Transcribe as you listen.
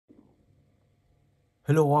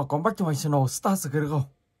Hello, welcome back to my channel. Start the go.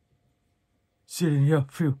 Siren here,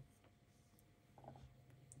 Phil.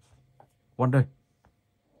 One day.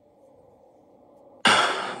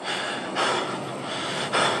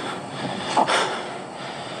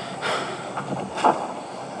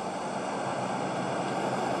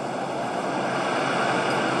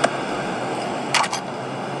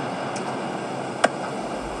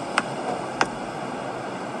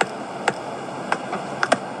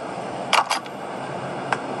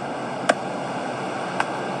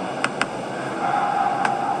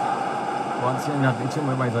 Bạn sẽ nhặt những chiếc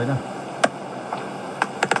máy bay giấy này.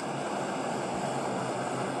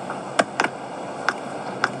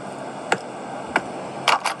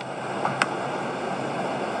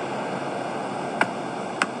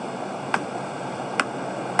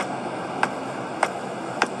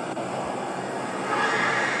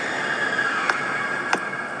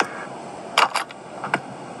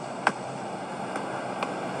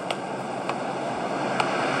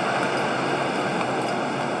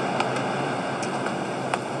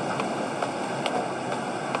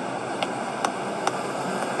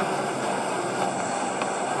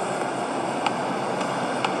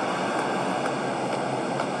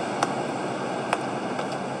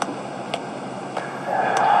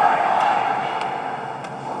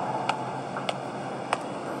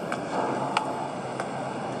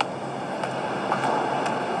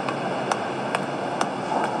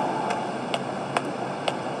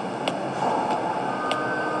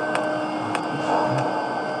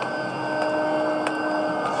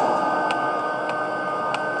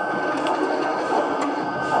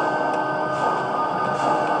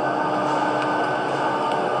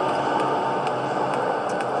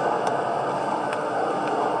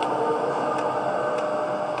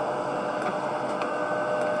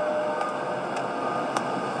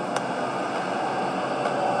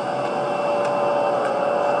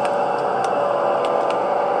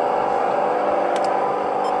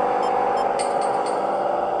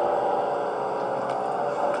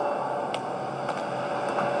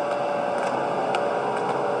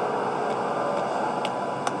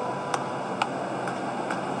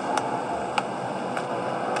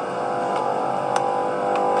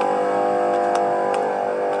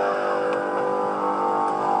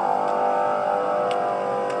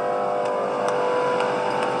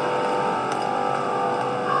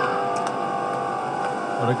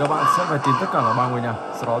 Ở đây các bạn sẽ phải tìm tất cả là 3 ngôi nhà,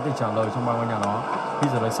 sau đó thì trả lời trong 3 ngôi nhà đó. Khi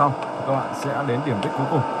trả lời xong thì các bạn sẽ đến điểm đích cuối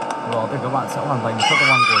cùng, sau đó thì các bạn sẽ hoàn thành chapter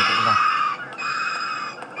 1 của tụi này.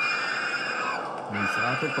 Mình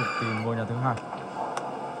sẽ tiếp tục tìm ngôi nhà thứ hai.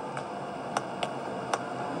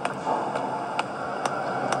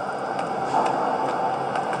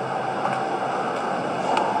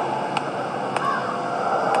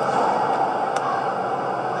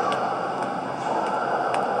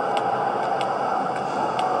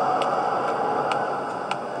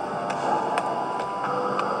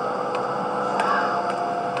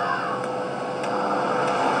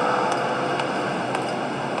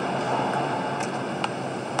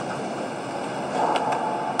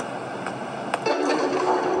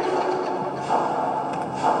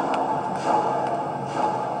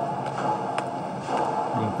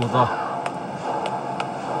 Đường cụt rồi.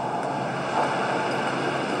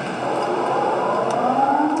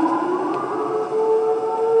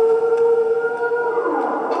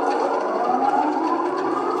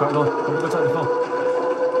 Chạy thôi, không biết có chạy được không?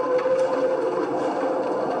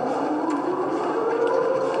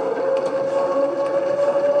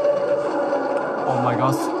 Oh my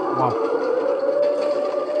gosh, wow.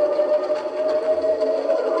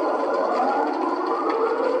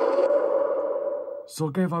 Rồi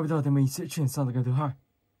ok, và bây giờ thì mình sẽ chuyển sang game thứ hai.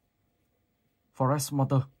 Forest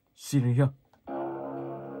Motor, Siren here.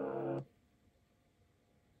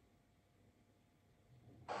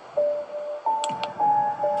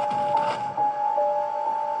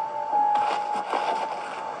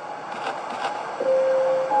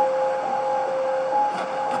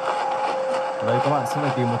 Ở đây các bạn sẽ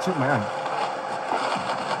phải tìm một chiếc máy ảnh.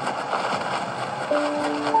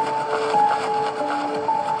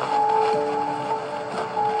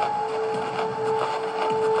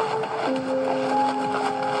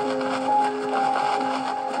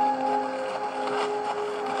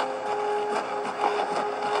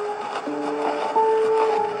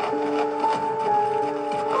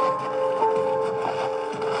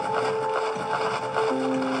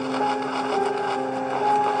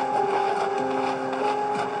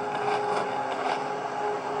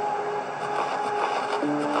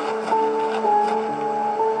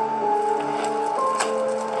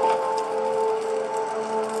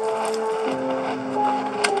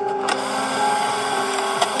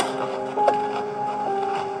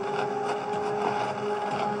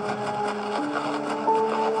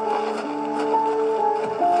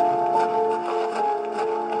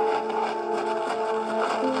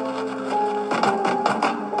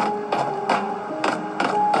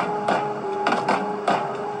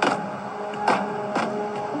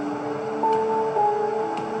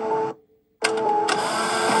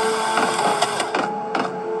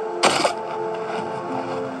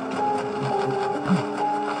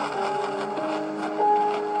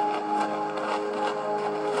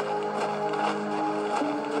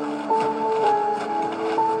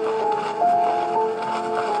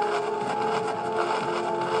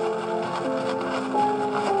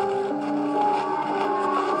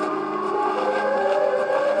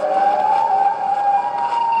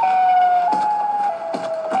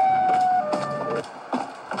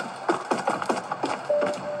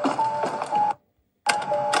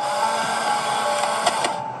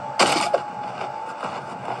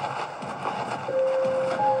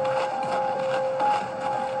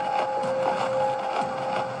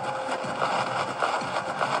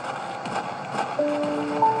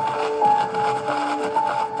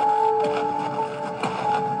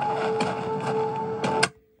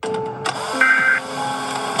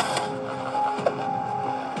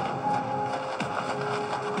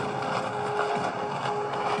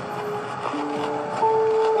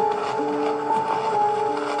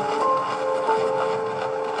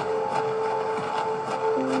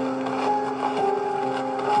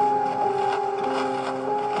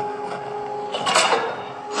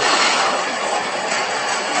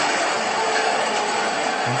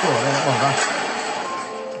 cửa đây nó mở ra.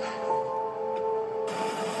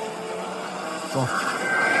 Rồi.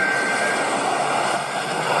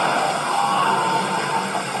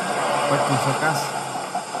 Back to Circus.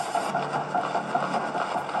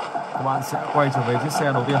 Các bạn sẽ quay trở về chiếc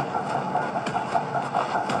xe đầu tiên.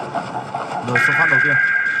 Rồi xuất phát đầu tiên.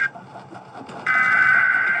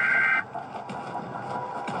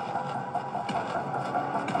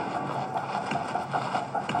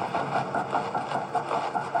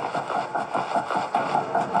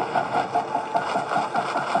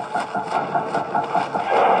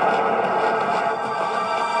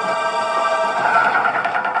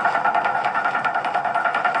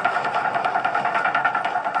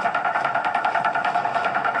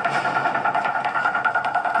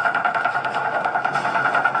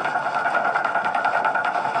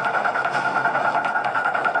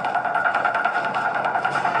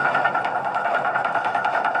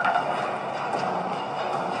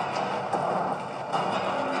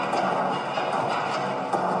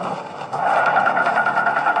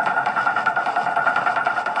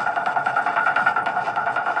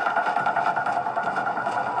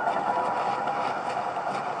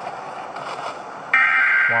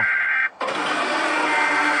 Wow.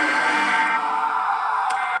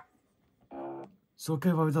 Rồi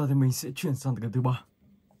ok, và bây giờ thì mình sẽ chuyển sang cái thứ ba.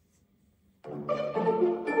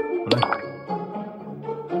 Đây.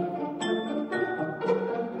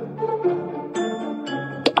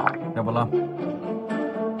 Level 5.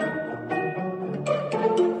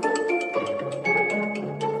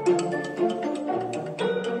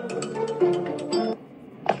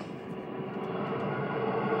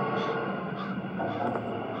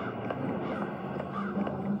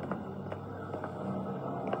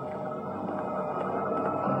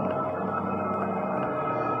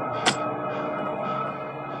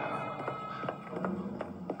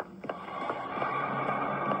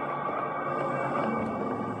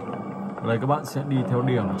 Ở đây các bạn sẽ đi theo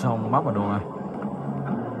điểm trong map bản đồ này.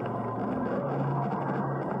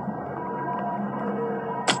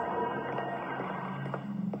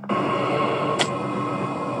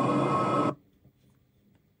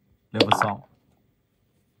 Level 6.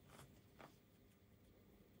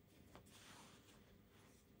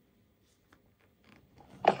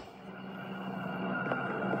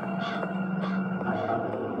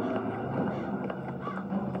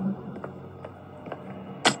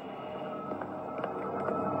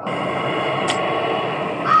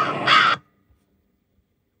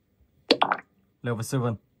 Level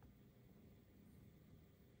 7.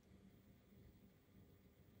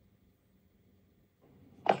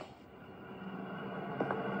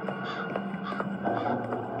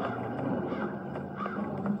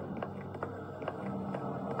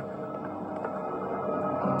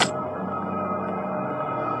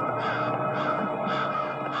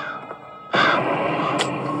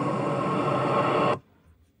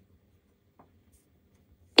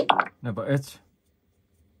 Level 8.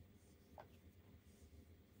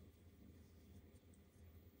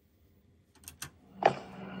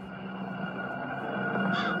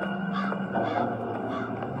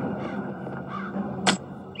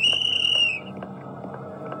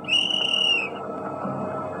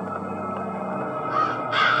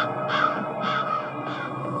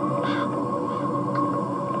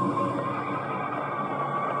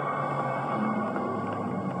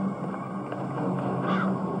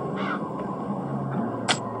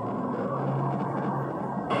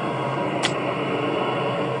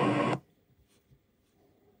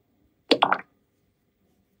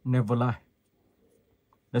 Never lie.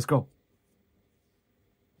 Let's go.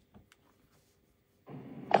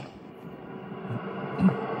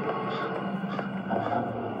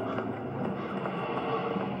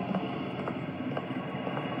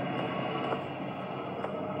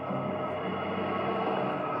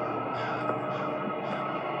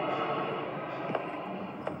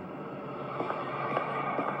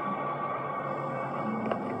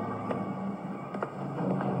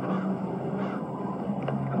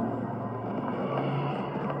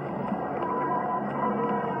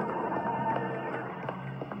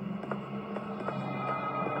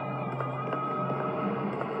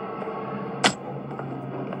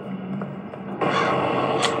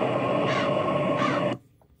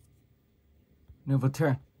 Never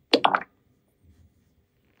turn.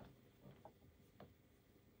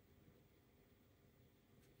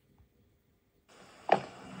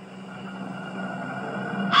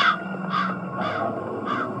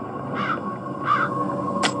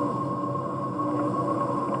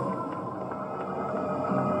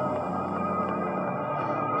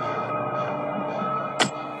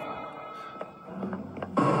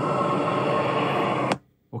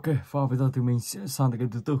 Ok, và bây giờ thì mình sẽ sang tới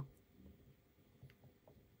game thứ tư.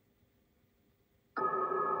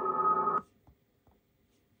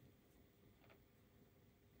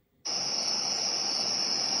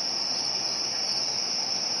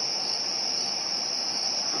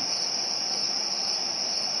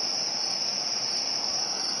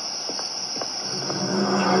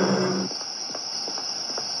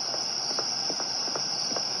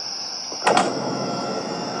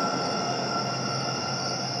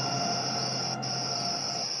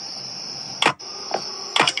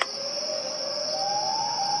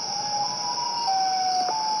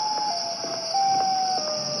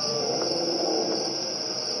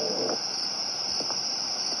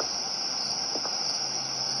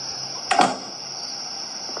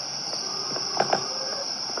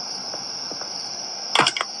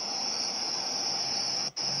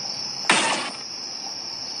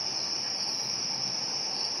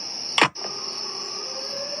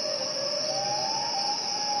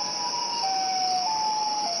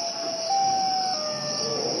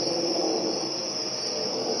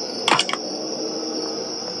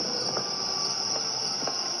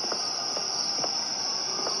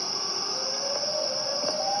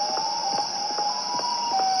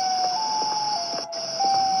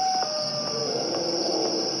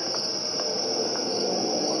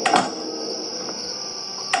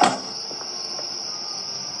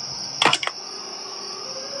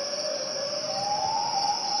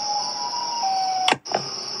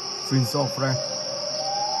 Prince of Red.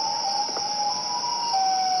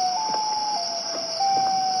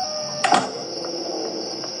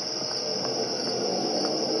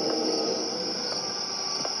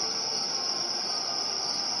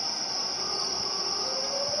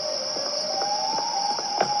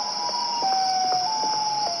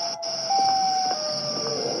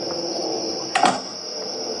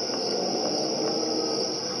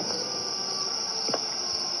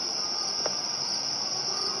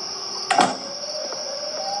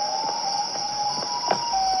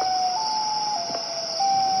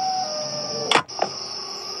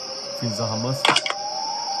 Prince of Hammers.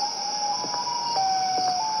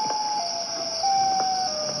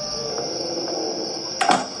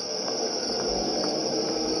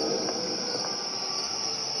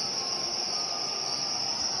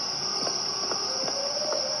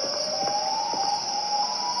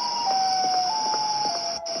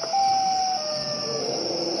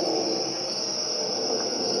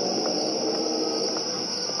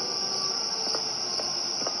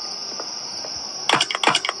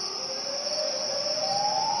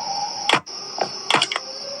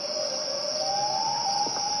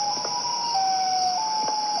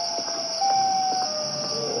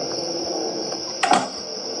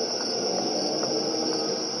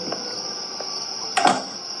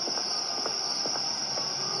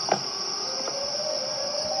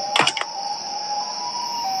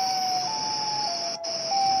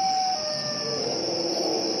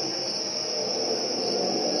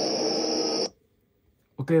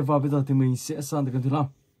 Ok, và bây giờ thì mình sẽ sang tới game thứ 5.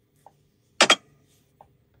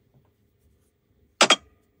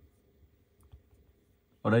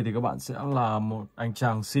 Ở đây thì các bạn sẽ là một anh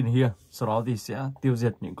chàng Siren, sau đó thì sẽ tiêu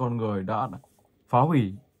diệt những con người đã phá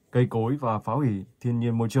hủy cây cối và phá hủy thiên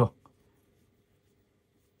nhiên môi trường.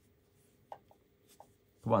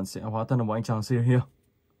 Các bạn sẽ hóa thân là một anh chàng Siren.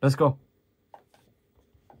 Let's go.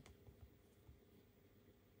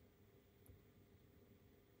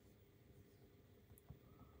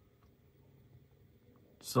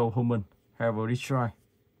 So human have a destroy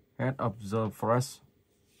head of the forest.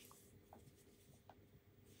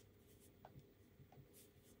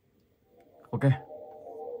 Ok. Đây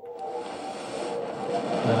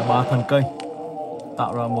là 3 thân cây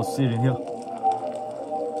tạo ra một Siren Hill.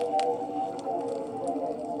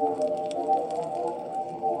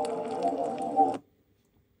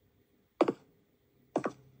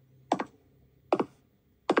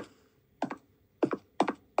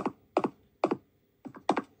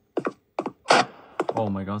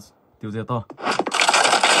 Oh my god, tiêu diệt to.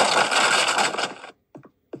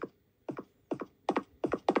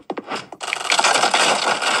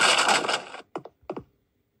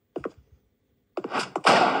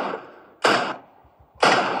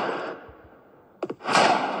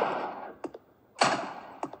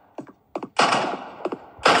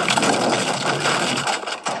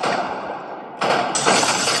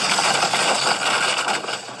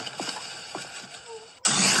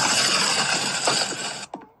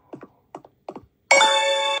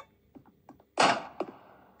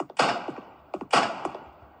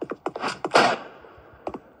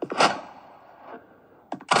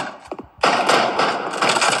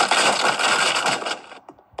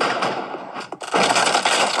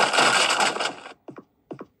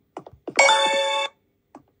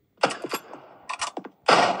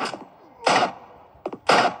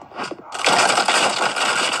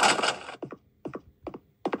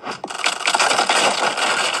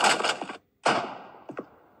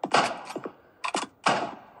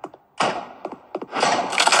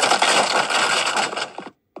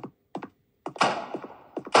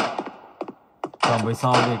 về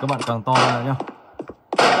sau thì các bạn càng to ra nhá.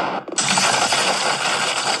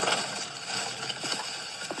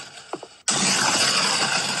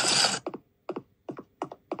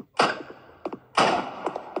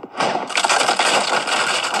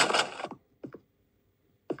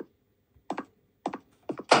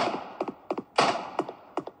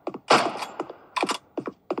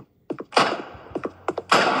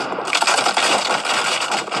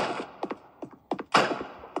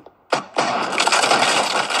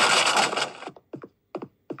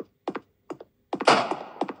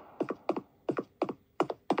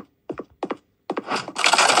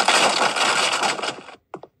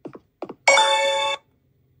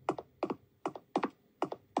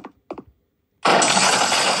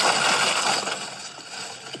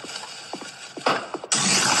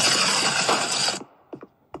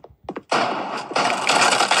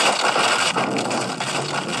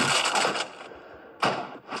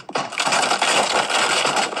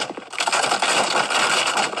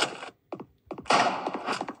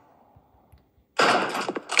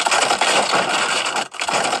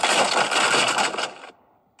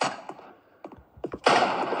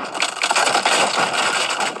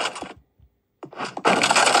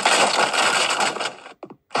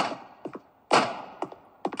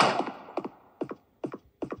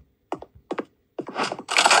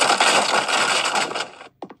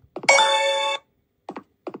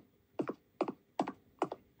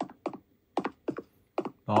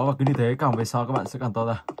 Đó, và cứ như thế càng về sau các bạn sẽ càng to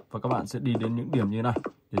ra và các bạn sẽ đi đến những điểm như thế này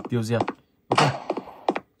để tiêu diệt. Ok.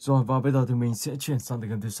 Rồi, và bây giờ thì mình sẽ chuyển sang tựa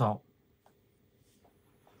game thứ 6.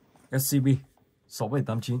 SCP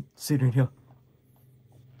 6789 Siren here.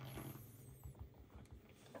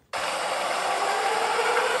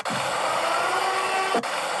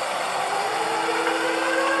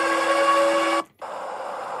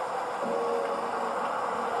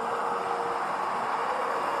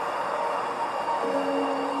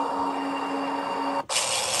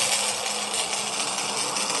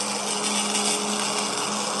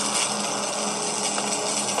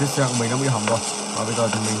 Chiếc xe của mình đã bị hỏng rồi và bây giờ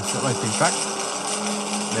thì mình sẽ phải tìm cách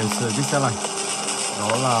để sửa chiếc xe này.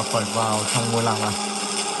 Đó là phải vào trong ngôi làng này.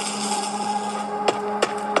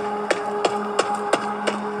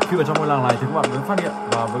 Khi vào trong ngôi làng này thì các bạn mới phát hiện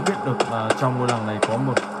và mới biết được là trong ngôi làng này có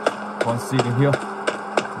một con Siren here,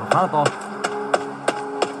 nó khá là to.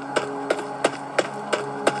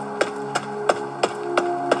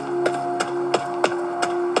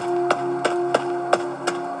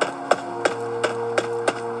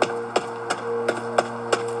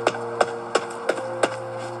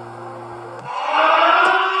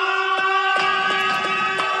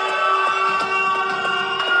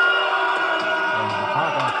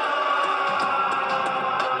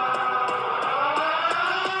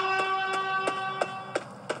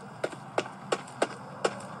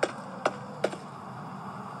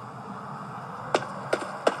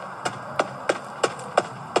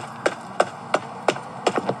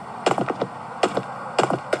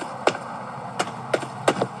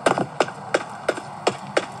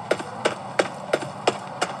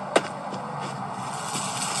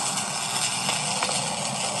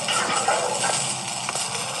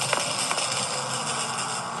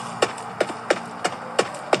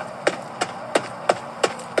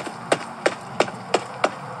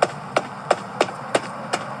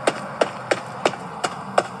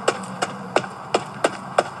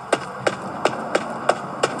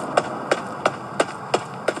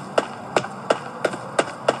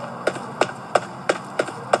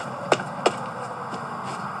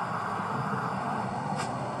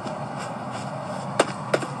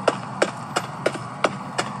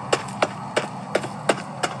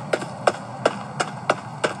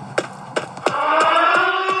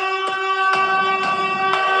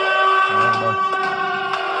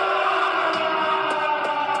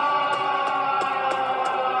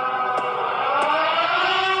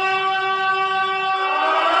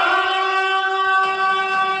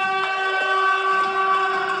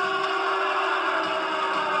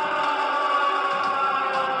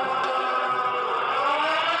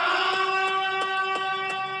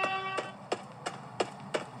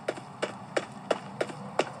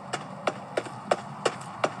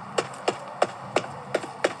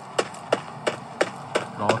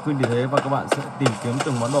 Cứ như thế và các bạn sẽ tìm kiếm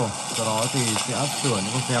từng món đồ, sau đó thì sẽ sửa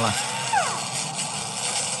những con xe này.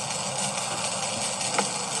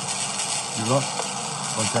 Được rồi,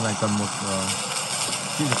 con xe này cần một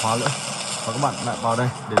chiếc chìa khóa nữa và các bạn lại vào đây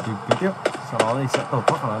để tìm kiếm tiếp. Sau đó thì sẽ tẩu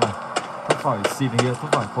thoát khỏi này, thoát khỏi Siren, thoát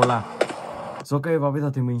khỏi cô làng. Rồi, ok, và bây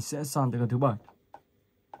giờ thì mình sẽ sang tới gần thứ 7.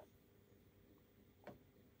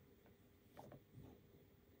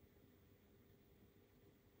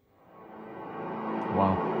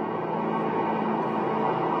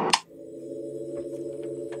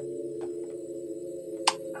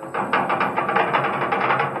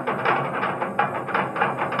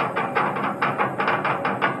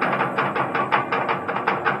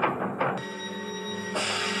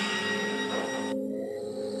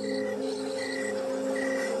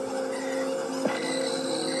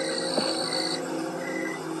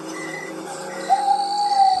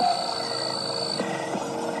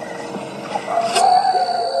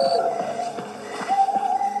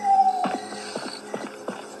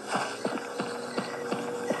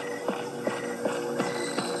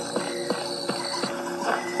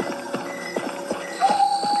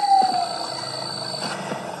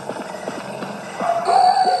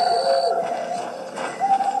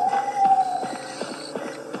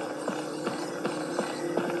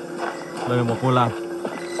 là một cô làm.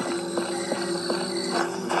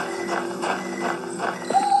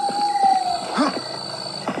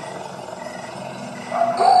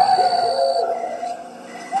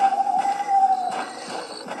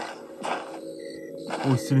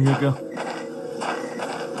 Ui, Siren here kìa.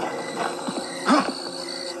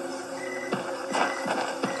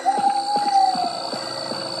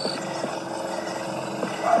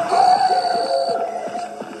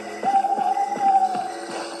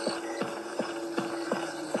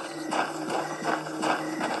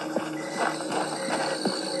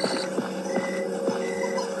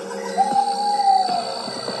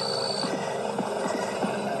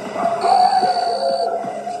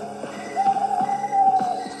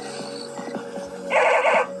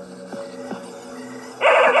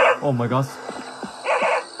 Oh my gosh.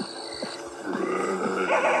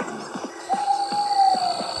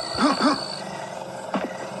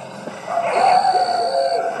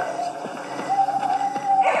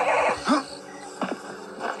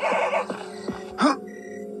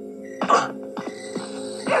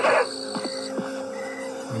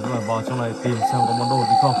 Mình phải vào trong này tìm xem có món đồ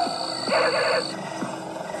gì không.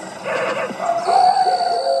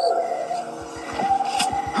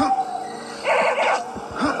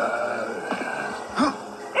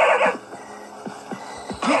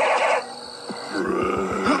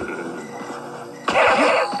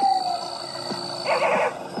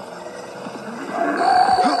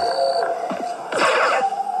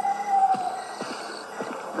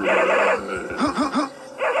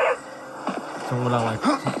 Trong ngôi làng này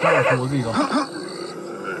chắc là không có gì rồi.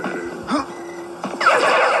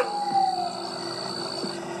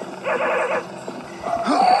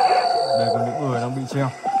 Đây có những người đang bị treo,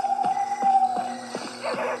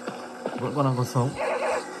 vẫn còn sống.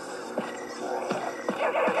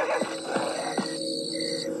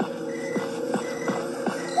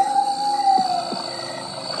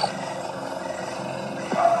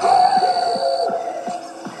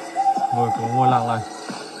 Người của ngôi làng này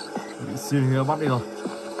bị Siren bắt đi rồi.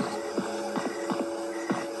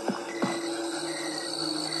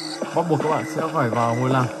 Bắt buộc các bạn sẽ phải vào ngôi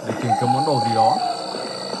làng để tìm kiếm món đồ gì đó.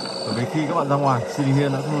 Bởi vì khi các bạn ra ngoài,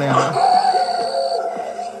 Siren đã không leo nữa.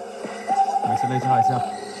 Mình sẽ lên trên này xem.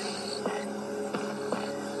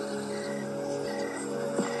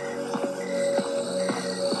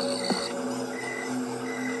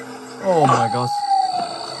 Oh my gosh.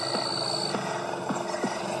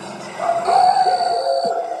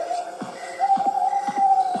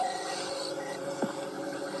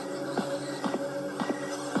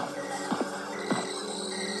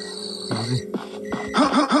 Cái gì?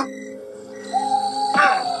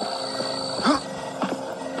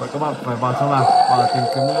 Vậy các bạn phải vào trong làng và tìm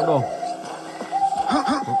kiếm những món đồ.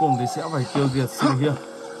 Cuối cùng thì sẽ phải tiêu diệt Siren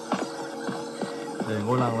để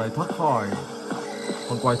ngôi làng này thoát khỏi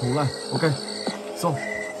con quái thú này. Ok. So,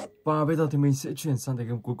 và bây giờ thì mình sẽ chuyển sang tới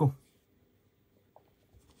game cuối cùng.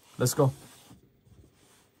 Let's go.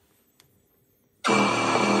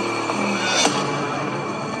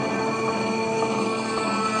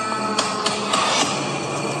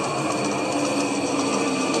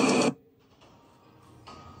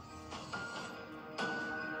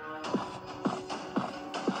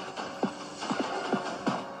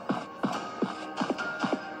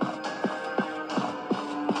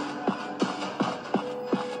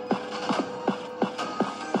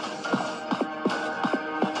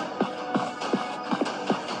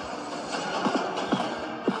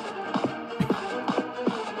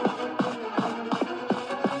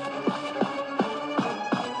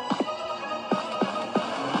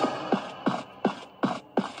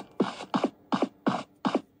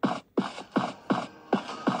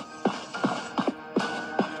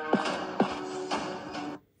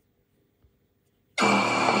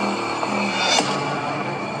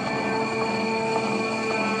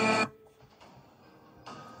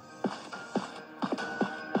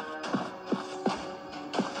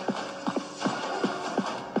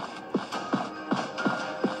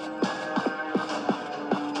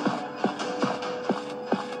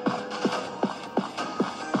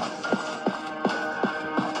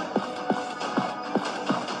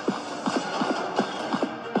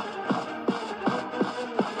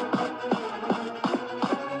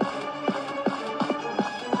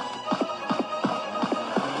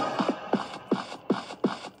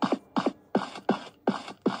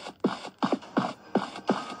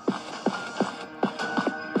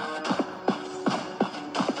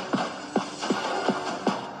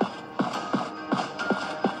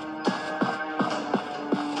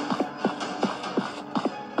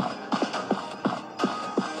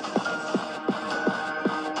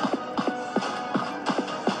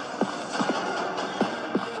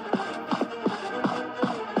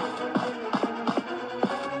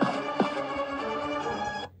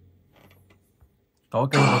 Đó,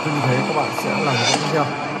 ok, và cứ như thế các bạn sẽ làm cái tiếp theo.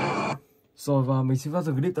 Rồi và mình xin phép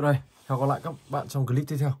dừng clip tại đây. Hẹn gặp lại các bạn trong clip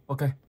tiếp theo. Ok.